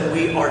time that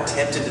we are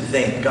tempted to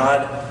think,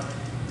 God,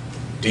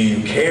 do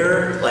you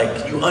care?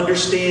 Like, you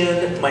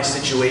understand my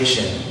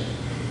situation.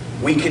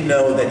 We can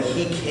know that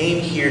he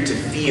came here to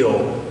feel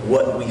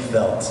what we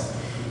felt.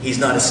 He's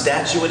not a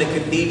statue in a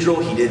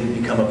cathedral. He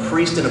didn't become a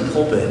priest in a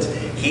pulpit.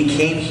 He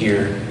came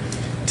here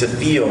to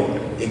feel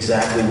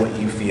exactly what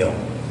you feel.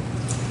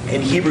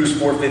 In Hebrews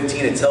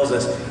 4:15 it tells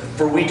us,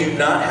 for we do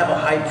not have a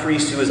high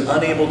priest who is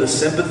unable to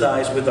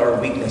sympathize with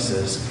our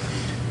weaknesses,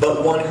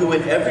 but one who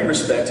in every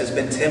respect has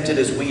been tempted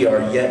as we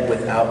are, yet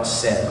without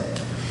sin.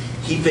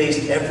 He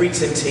faced every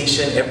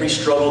temptation, every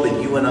struggle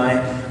that you and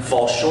I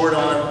fall short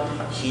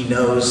on. He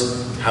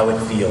knows how it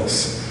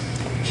feels.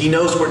 He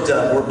knows we're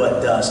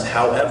but dust.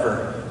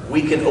 However,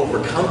 we can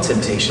overcome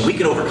temptation. We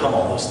can overcome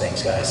all those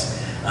things, guys.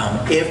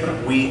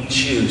 If we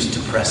choose to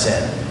press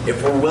in,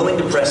 if we're willing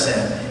to press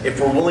in,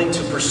 if we're willing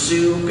to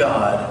pursue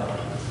God,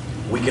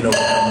 we can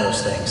overcome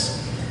those things.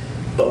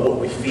 But what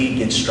we feed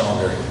gets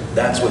stronger.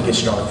 That's what gets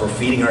stronger. If we're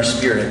feeding our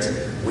spirit,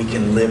 we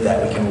can live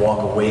that. We can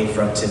walk away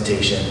from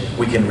temptation.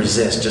 We can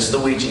resist, just the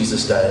way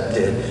Jesus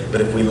did.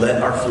 But if we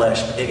let our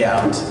flesh pig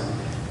out,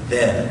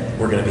 then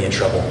we're going to be in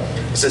trouble.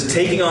 It says,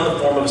 taking on the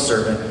form of a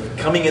servant,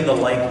 coming in the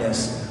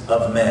likeness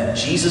of men.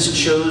 Jesus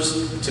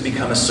chose to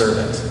become a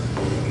servant.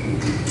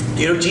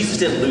 You know, Jesus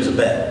didn't lose a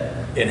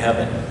bet in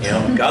heaven. You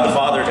know, God the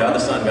Father, God the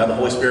Son, God the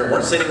Holy Spirit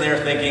weren't sitting there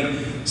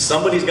thinking,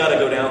 somebody's got to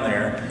go down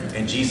there,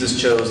 and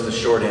Jesus chose the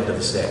short end of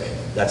the stick.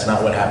 That's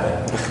not what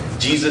happened.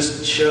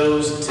 Jesus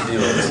chose to do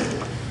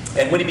it.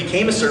 And when he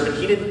became a servant,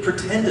 he didn't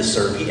pretend to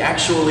serve. He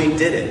actually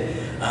did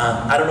it.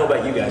 I don't know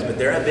about you guys, but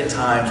there have been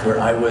times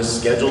where I was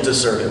scheduled to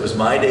serve. It was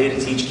my day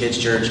to teach kids'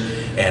 church,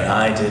 and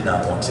I did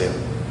not want to.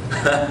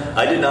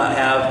 I did not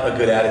have a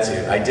good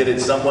attitude. I did it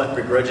somewhat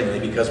begrudgingly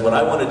because what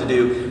I wanted to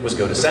do was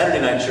go to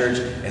Saturday night church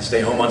and stay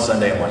home on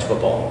Sunday and watch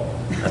football.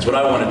 That's what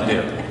I wanted to do.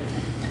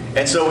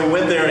 And so we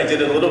went there and I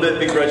did it a little bit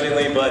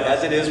begrudgingly, but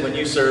as it is when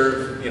you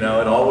serve, you know,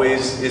 it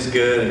always is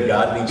good and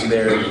God meets you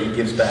there and he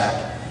gives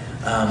back.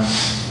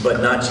 But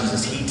not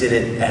Jesus. He did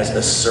it as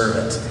a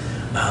servant.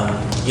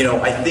 You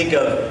know, I think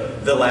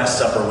of the Last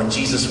Supper when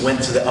Jesus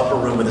went to the upper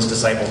room with his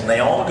disciples and they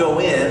all go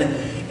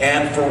in.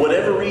 And for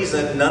whatever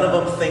reason, none of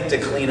them think to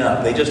clean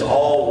up. They just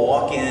all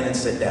walk in and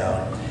sit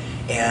down.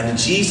 And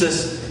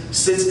Jesus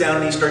sits down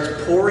and he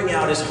starts pouring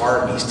out his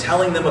heart. And he's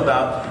telling them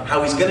about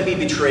how he's going to be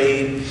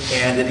betrayed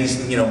and that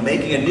he's, you know,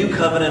 making a new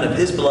covenant of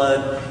his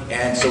blood.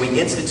 And so he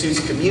institutes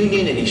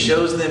communion and he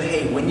shows them,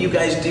 hey, when you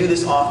guys do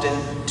this often,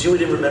 do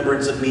it in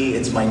remembrance of me.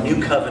 It's my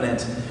new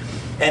covenant.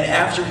 And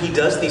after he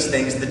does these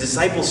things, the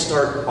disciples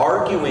start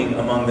arguing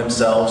among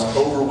themselves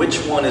over which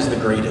one is the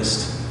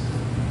greatest.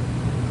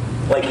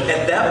 Like,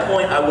 at that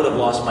point, I would have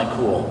lost my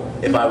cool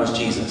if I was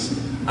Jesus.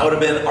 I would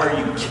have been, are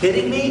you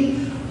kidding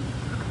me?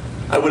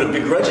 I would have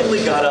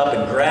begrudgingly got up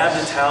and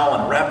grabbed a towel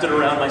and wrapped it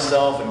around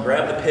myself and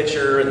grabbed the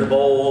pitcher and the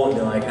bowl and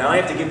be like, now I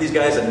have to give these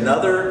guys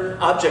another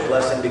object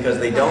lesson because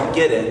they don't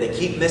get it. They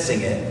keep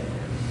missing it.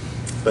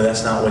 But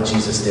that's not what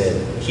Jesus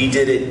did. He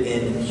did it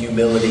in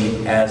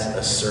humility as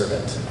a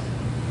servant.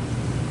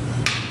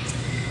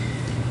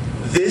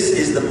 This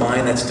is the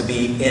mind that's to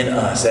be in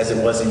us, as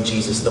it was in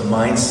Jesus, the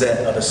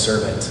mindset of a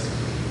servant.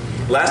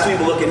 Last week,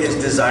 we'll look at his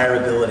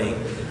desirability.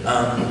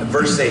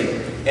 Verse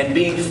 8. And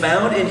being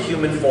found in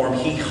human form,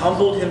 he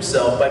humbled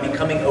himself by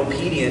becoming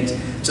obedient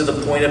to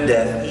the point of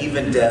death,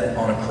 even death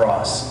on a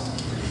cross.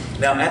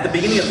 Now, at the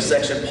beginning of the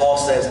section, Paul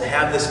says,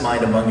 have this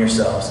mind among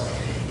yourselves.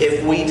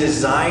 If we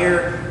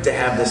desire to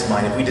have this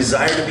mind, if we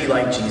desire to be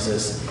like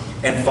Jesus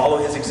and follow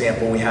his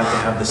example, we have to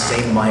have the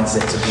same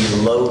mindset, to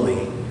be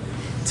lowly,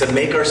 to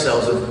make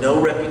ourselves of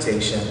no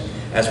reputation,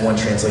 as one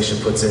translation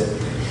puts it.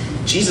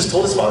 Jesus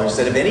told his Father, he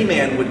said, if any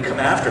man would come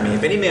after me,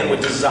 if any man would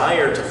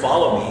desire to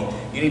follow me,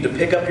 you need to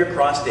pick up your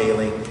cross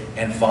daily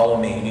and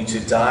follow me. You need to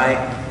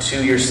die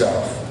to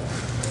yourself.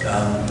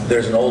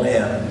 There's an old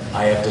hymn,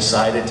 I have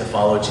decided to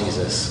follow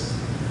Jesus.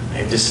 I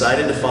have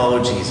decided to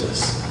follow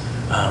Jesus.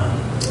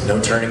 No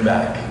turning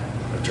back.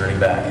 No turning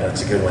back.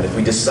 That's a good one. If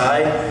we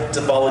decide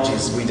to follow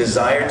Jesus, we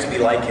desire to be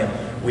like him,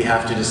 we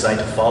have to decide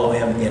to follow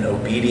him in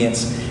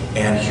obedience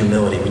and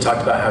humility. We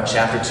talked about how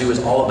chapter 2 is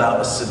all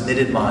about a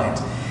submitted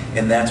mind,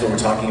 and that's what we're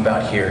talking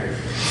about here.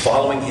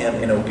 Following him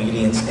in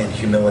obedience and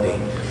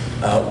humility.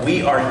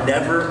 We are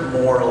never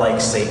more like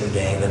Satan,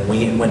 gang, than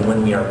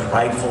when we are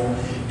prideful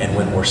and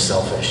when we're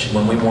selfish,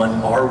 when we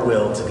want our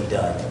will to be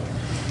done.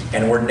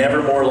 And we're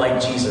never more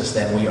like Jesus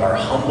than we are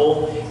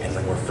humble and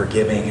when we're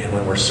forgiving and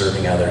when we're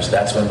serving others.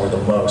 That's when we're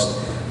the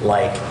most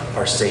like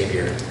our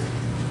Savior.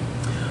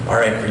 All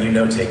right, for you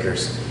note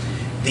takers,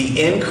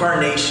 the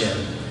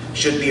incarnation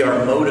should be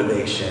our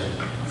motivation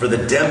for the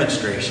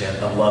demonstration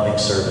of loving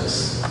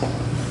service.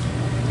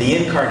 The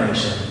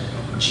incarnation,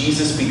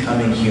 Jesus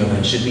becoming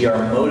human, should be our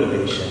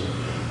motivation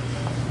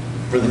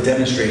for the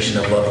demonstration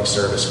of loving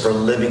service, for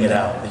living it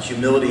out, the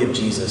humility of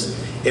Jesus.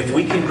 If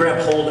we can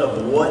grab hold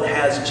of what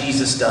has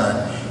Jesus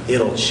done,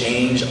 it'll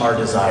change our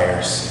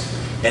desires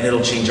and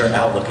it'll change our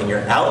outlook. And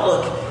your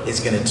outlook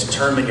is going to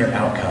determine your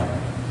outcome.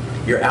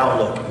 Your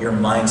outlook, your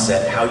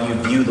mindset, how you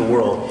view the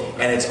world.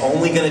 And it's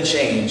only going to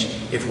change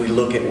if we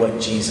look at what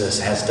Jesus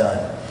has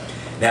done.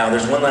 Now,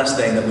 there's one last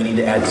thing that we need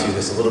to add to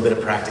this, a little bit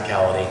of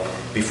practicality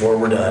before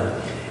we're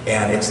done.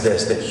 And it's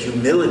this, that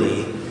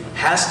humility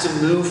has to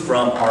move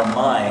from our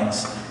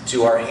minds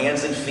to our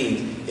hands and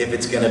feet if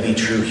it's going to be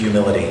true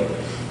humility.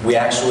 We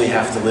actually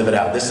have to live it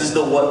out. This is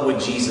the what would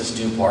Jesus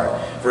do part.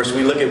 First,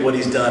 we look at what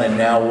he's done, and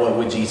now what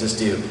would Jesus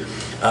do?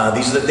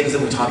 These are the things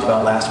that we talked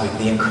about last week.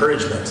 The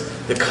encouragement,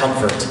 the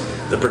comfort,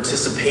 the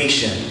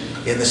participation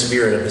in the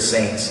spirit of the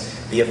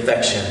saints, the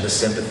affection, the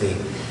sympathy.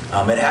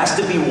 It has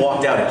to be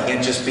walked out. It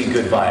can't just be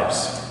good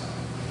vibes.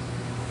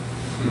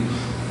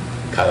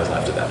 Kyle's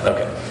laughed at that.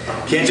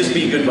 Okay. Can't just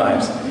be good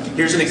vibes.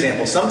 Here's an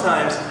example.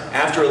 Sometimes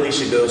after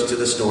Alicia goes to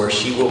the store,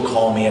 she will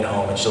call me at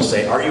home and she'll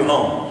say, "Are you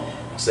home?"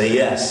 I'll say,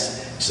 "Yes."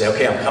 She'll say,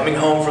 "Okay, I'm coming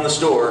home from the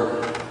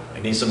store.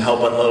 I need some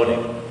help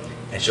unloading."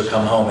 And she'll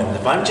come home. And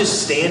if I'm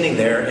just standing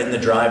there in the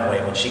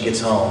driveway when she gets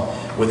home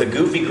with a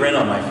goofy grin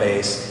on my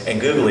face and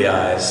googly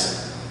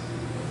eyes,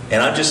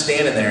 and I'm just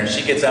standing there and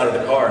she gets out of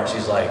the car and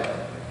she's like,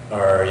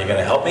 "Are you going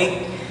to help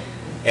me?"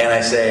 And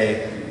I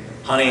say,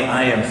 "Honey,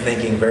 I am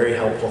thinking very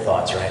helpful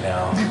thoughts right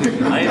now.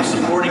 I am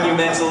supporting you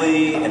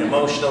mentally and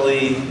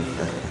emotionally,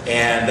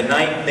 and the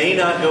night may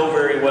not go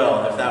very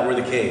well if that were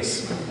the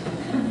case."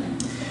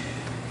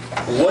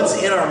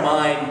 What's in our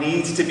mind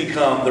needs to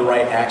become the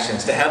right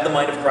actions. To have the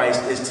mind of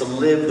Christ is to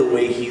live the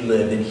way he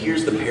lived. And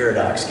here's the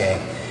paradox, gang.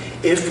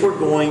 If we're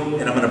going,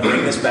 and I'm going to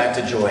bring this back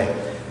to joy,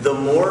 the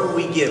more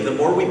we give, the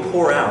more we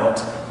pour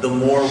out, the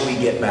more we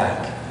get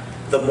back.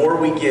 The more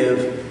we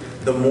give,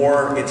 the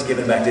more it's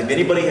given back. If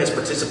anybody has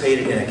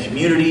participated in a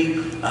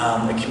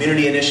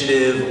community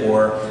initiative,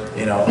 or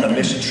a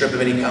mission trip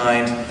of any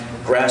kind,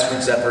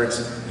 grassroots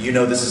efforts, you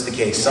know this is the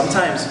case.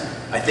 Sometimes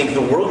I think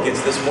the world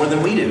gets this more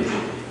than we do.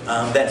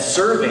 That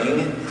serving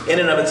in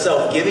and of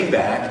itself, giving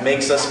back,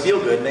 makes us feel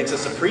good, makes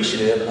us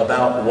appreciative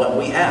about what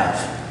we have.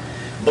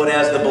 But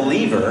as the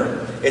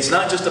believer, it's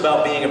not just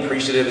about being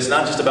appreciative, it's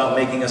not just about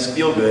making us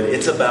feel good,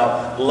 it's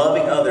about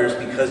loving others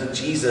because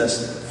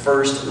Jesus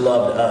first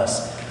loved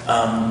us.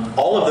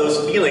 All of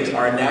those feelings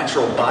are a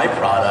natural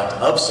byproduct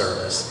of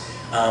service,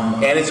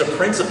 and it's a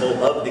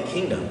principle of the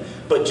kingdom.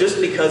 But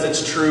just because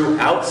it's true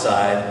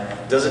outside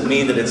doesn't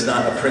mean that it's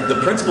not the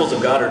principles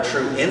of God are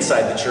true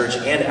inside the church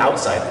and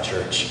outside the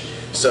church.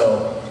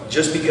 So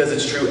just because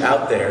it's true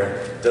out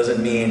there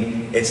doesn't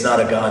mean it's not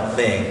a God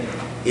thing.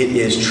 It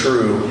is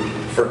true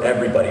for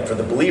everybody. For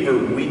the believer,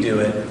 we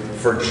do it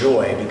for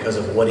joy because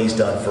of what he's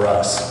done for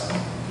us.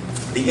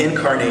 The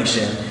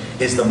incarnation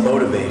is the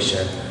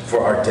motivation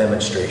for our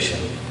demonstration.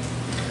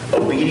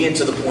 Obedient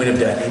to the point of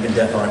death, even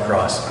death on a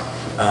cross.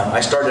 I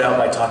started out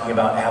by talking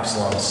about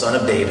Absalom, son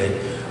of David,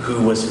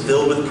 who was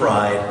filled with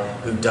pride,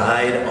 who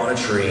died on a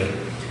tree.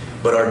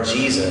 But our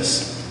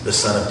Jesus, the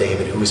son of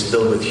David, who was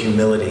filled with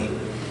humility,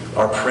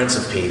 our Prince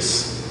of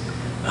Peace,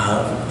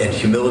 and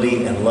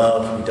humility and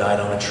love, who died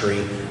on a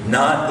tree,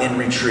 not in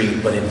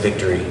retreat, but in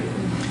victory.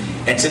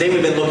 And today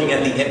we've been looking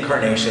at the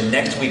incarnation.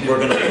 Next week we're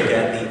going to look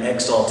at the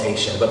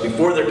exaltation. But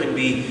before there can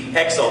be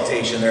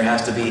exaltation, there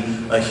has to be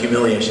a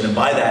humiliation. And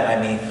by that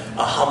I mean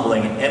a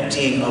humbling, an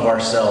emptying of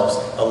ourselves,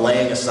 a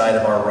laying aside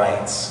of our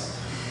rights.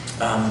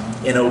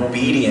 In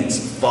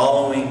obedience,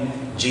 following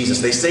Jesus.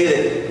 They say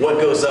that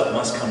what goes up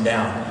must come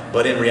down.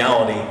 But in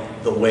reality,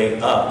 the way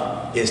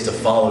up is to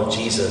follow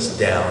Jesus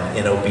down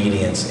in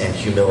obedience and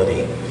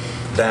humility.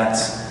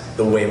 That's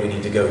the way we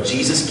need to go.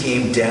 Jesus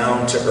came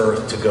down to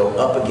earth to go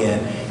up again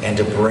and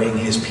to bring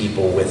his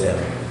people with him.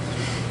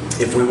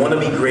 If we want to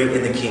be great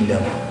in the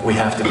kingdom, we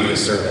have to be a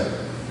servant.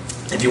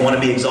 If you want to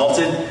be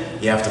exalted,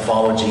 you have to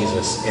follow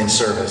Jesus in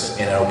service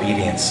and in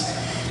obedience.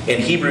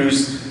 In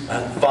Hebrews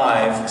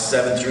 5,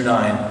 7 through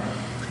 9,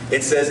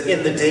 it says,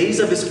 "In the days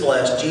of his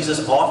flesh,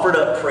 Jesus offered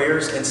up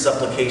prayers and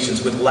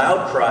supplications with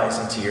loud cries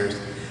and tears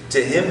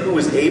to him who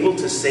was able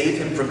to save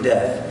him from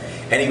death.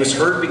 And he was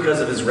heard because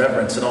of his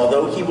reverence. And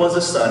although he was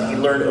a son,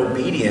 he learned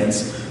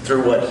obedience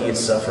through what he had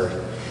suffered.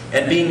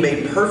 And being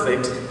made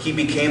perfect, he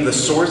became the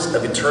source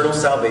of eternal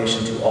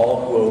salvation to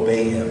all who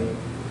obey him."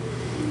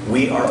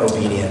 We are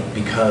obedient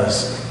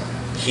because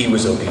he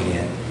was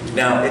obedient.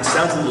 Now, it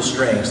sounds a little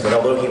strange that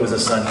although he was a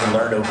son, he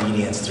learned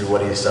obedience through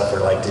what he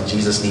suffered. Like, did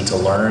Jesus need to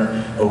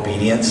learn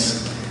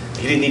obedience?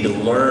 He didn't need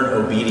to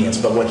learn obedience,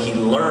 but what he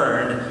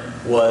learned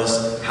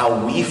was how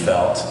we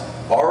felt,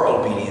 our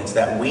obedience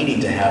that we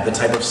need to have, the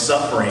type of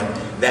suffering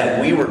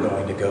that we were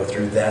going to go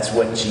through. That's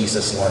what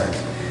Jesus learned.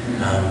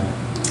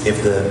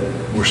 If the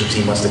worship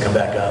team wants to come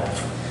back up,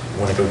 I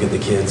want to go get the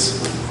kids.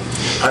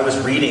 I was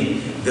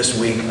reading this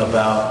week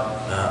about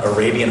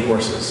Arabian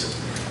horses.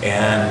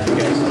 And you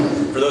guys,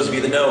 for those of you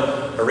that know,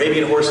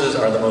 Arabian horses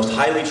are the most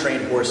highly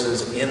trained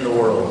horses in the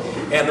world.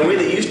 And the way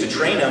they used to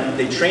train them,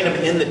 they train them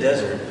in the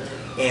desert.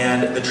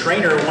 And the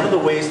trainer, one of the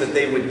ways that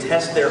they would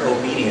test their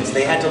obedience,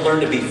 they had to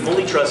learn to be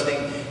fully trusting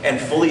and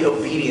fully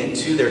obedient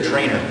to their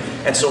trainer.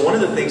 And so one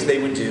of the things they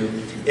would do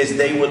is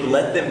they would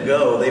let them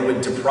go. They would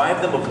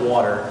deprive them of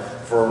water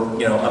for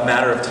a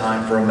matter of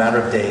time, for a matter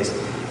of days.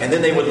 And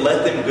then they would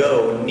let them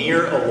go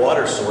near a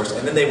water source,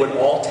 and then they would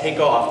all take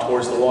off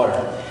towards the water.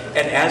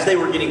 And as they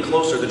were getting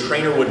closer, the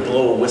trainer would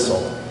blow a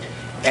whistle.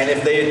 And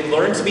if they had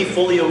learned to be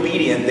fully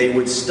obedient, they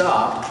would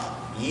stop,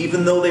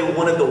 even though they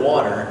wanted the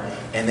water,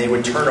 and they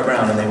would turn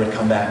around and they would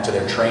come back to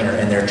their trainer,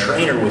 and their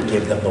trainer would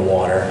give them the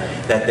water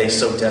that they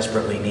so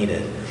desperately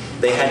needed.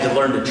 They had to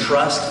learn to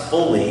trust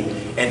fully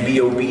and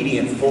be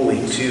obedient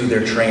fully to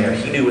their trainer.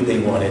 He knew what they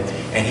wanted,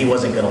 and he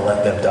wasn't going to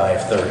let them die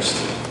of thirst.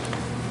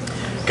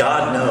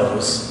 God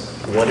knows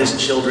what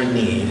his children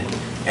need,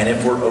 and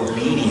if we're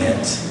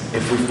obedient,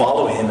 if we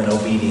follow him in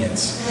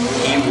obedience,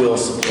 he will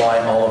supply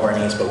all of our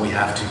needs, but we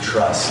have to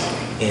trust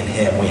in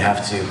him. We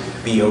have to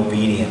be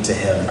obedient to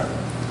him.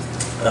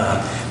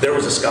 There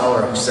was a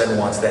scholar who said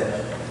once that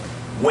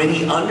when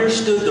he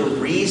understood the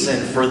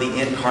reason for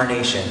the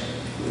incarnation,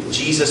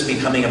 Jesus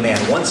becoming a man,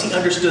 once he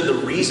understood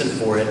the reason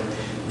for it,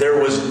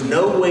 there was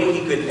no way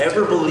he could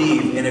ever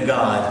believe in a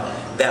God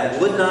that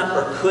would not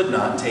or could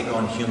not take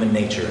on human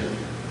nature.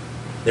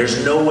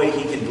 There's no way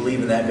he could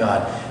believe in that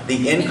God.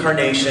 The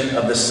incarnation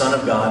of the Son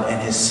of God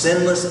and his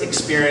sinless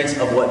experience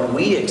of what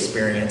we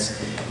experience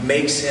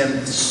makes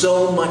him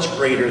so much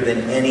greater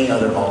than any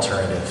other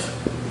alternative.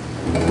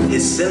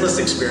 His sinless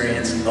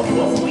experience of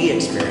what we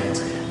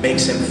experience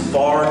makes him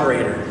far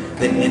greater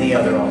than any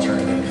other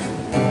alternative.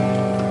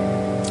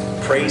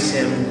 Praise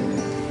him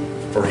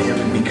for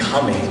him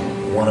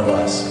becoming one of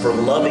us, for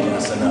loving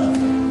us enough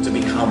to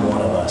become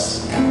one of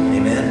us.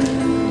 Amen?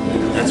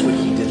 That's what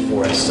he did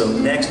for us. So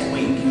next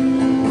week,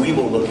 we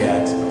will look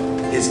at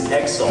his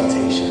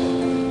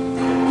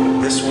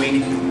exaltation. This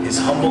week, his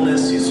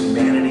humbleness, his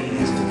humanity,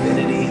 his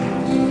divinity,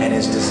 and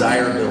his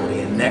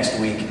desirability. And next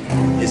week,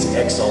 his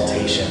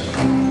exaltation,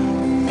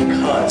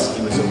 because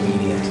he was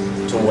obedient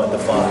to what the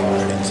Father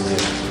wanted him to do.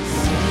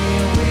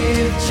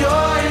 With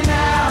joy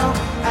now,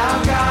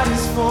 our God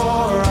is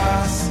for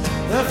us.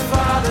 The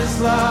Father's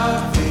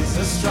love